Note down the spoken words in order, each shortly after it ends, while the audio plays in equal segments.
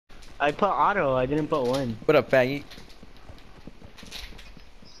I put auto, I didn't put one. What up, faggy?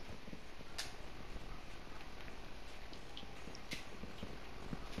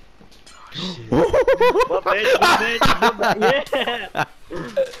 What bitch, what bitch, yeah!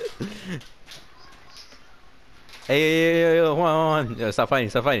 Hey, hold on, hold on. Stop fighting,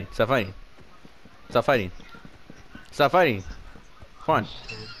 stop fighting, stop fighting. Stop fighting. Stop fighting. Juan,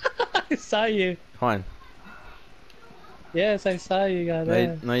 I saw you. Juan. Yes, I saw you got No,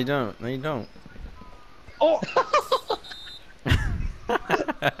 that. no, you don't. No, you don't. Oh!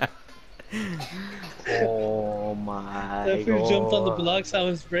 Oh my If you jumped on the god. blocks, I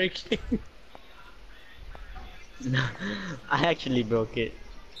was breaking. I actually broke it.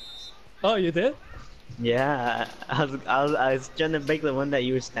 Oh, you did? Yeah, I was trying to break the one that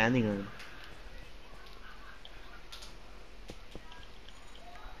you were standing on.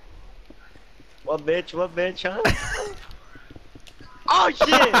 What bitch, huh? Oh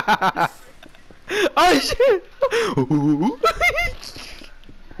shit! Oh shit!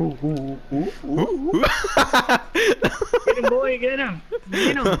 Get him, boy, get him!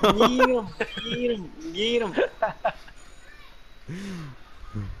 Get him! Get him! Get him! Get him!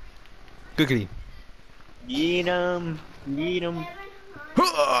 Quickly. Get him! Get him!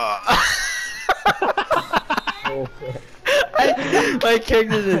 My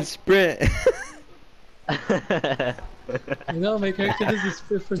character's in sprint. You know, my character doesn't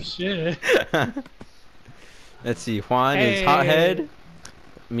spit for shit. Let's see. Juan is hothead.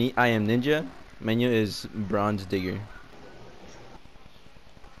 Me, I am ninja. Menu is bronze digger.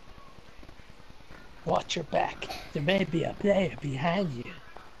 Watch your back. There may be a player behind you.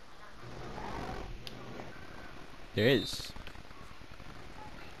 There is.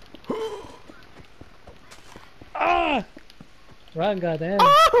 Ah! Run, goddamn.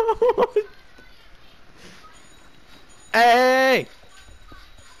 Hey!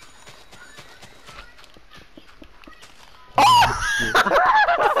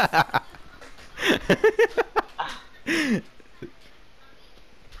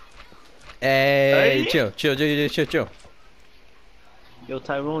 Hey, chill. Yo,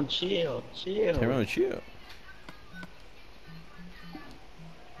 Tyrone, chill. Everyone, chill.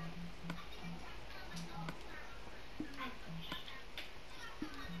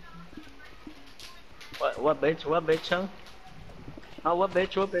 What bitch, huh? Oh, what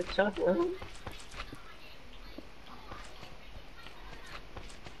bitch, huh?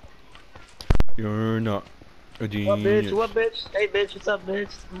 You're not a genius. What bitch? Hey bitch, what's up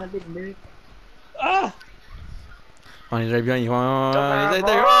bitch? My big bitch. Ah! Juan is right behind you. Juan. Come on, He's right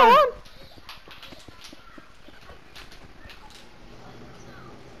there. Juan. Juan.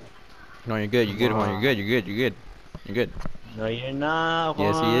 No, you're good. You're good, Juan. You're good. You're good. You're good. You're good. No, you're not,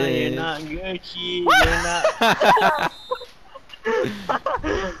 Yes, he Juan. is. You're not Gucci. You're not.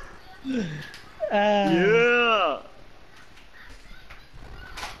 Yeah.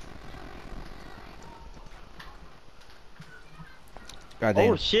 God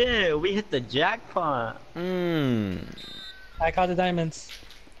damn. Oh shit, we hit the jackpot. Mmm. I caught the diamonds.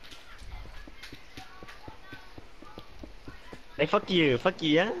 Hey, fuck you,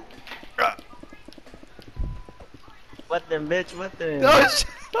 yeah? What the bitch, what the? Oh shit!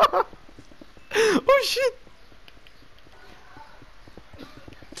 Oh shit!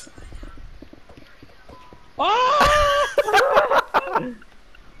 Oh!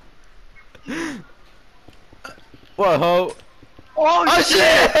 What ho? Oh,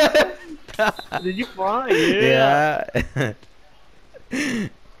 shit! Did you fall? Yeah. Yeah.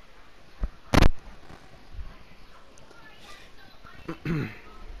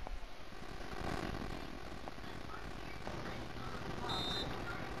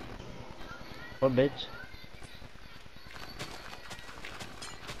 What bitch?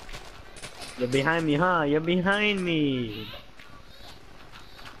 You're behind me, huh? You're behind me.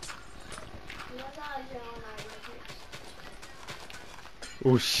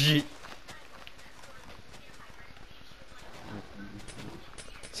 Oh shit!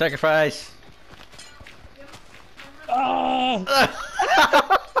 Sacrifice! Ah!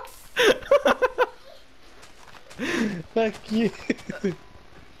 Fuck you.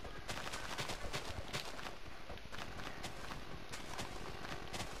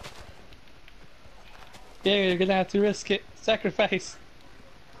 Yeah, you're gonna have to risk it. Sacrifice.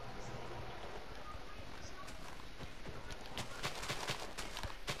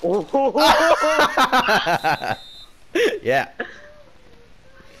 Oh. Yeah.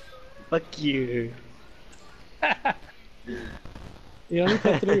 Fuck you. You only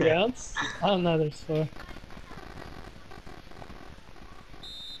put 3 rounds? Oh no, there's 4.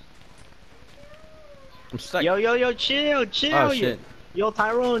 I'm stuck. Yo, chill. Oh shit. Yo,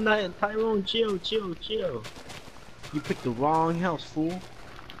 Tyrone, Tyrone, chill, chill, chill. You picked the wrong house, fool.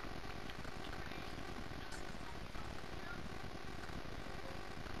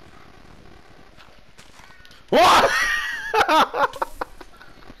 What?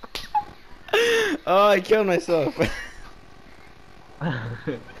 Oh, I killed myself.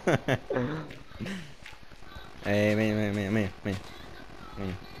 Hey, man.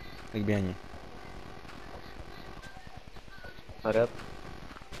 Look behind you. What up?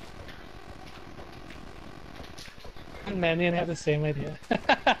 And Manny and I have the same idea.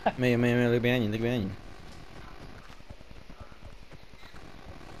 Man, look behind you.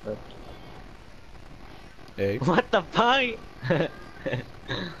 Hey. What the fuck?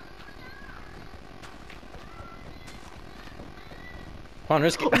 Juan,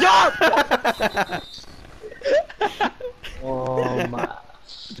 risk it. Oh my.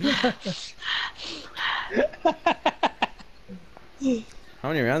 How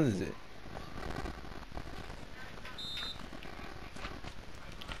many rounds is it?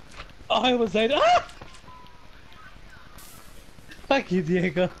 Oh, I was like, ah! Fuck you,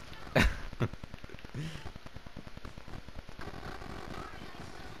 Diego.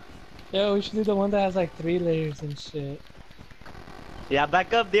 Yo, we should do the one that has like 3 layers and shit. Yeah,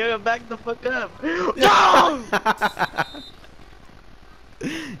 back up, Diego, back the fuck up. No!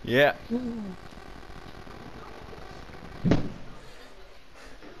 Yeah.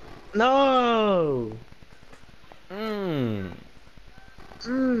 No! Mmm.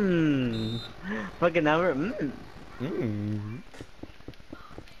 Fucking never.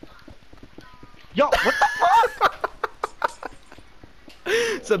 Yo, what the fuck?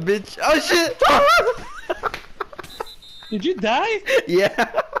 It's a bitch. Oh shit! Did you die?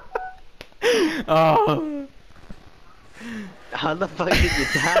 Yeah. Oh. How the fuck did you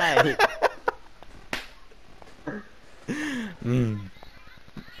die?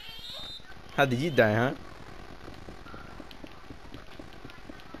 How did you die, huh?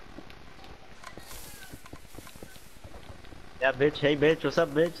 Yeah, bitch. Hey, bitch. What's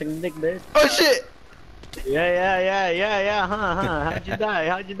up, bitch? Suck dick, bitch. Oh shit! Yeah, huh? How'd you die?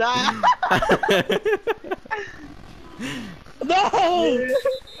 How'd you die? No!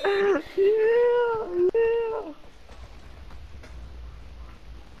 Yeah.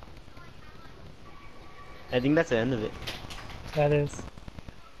 I think that's the end of it. That is.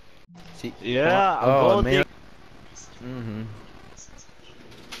 See? Yeah, Oh I'm man. voting.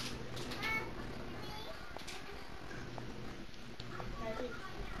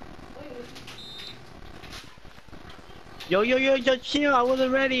 Yo, chill. I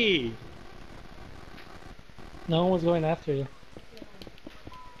wasn't ready. No one was going after you.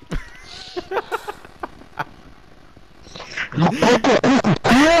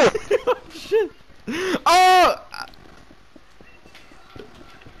 Shit! Oh!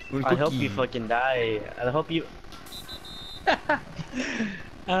 I hope you fucking die. I hope you.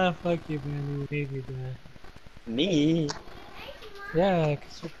 Ah, fuck you, man. You made me die. Me? Yeah,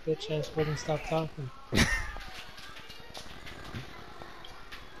 cause your bitch ass wouldn't stop talking.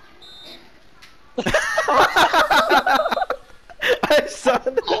 I saw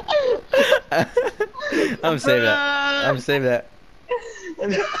that. I'm saving that. I'm saving that.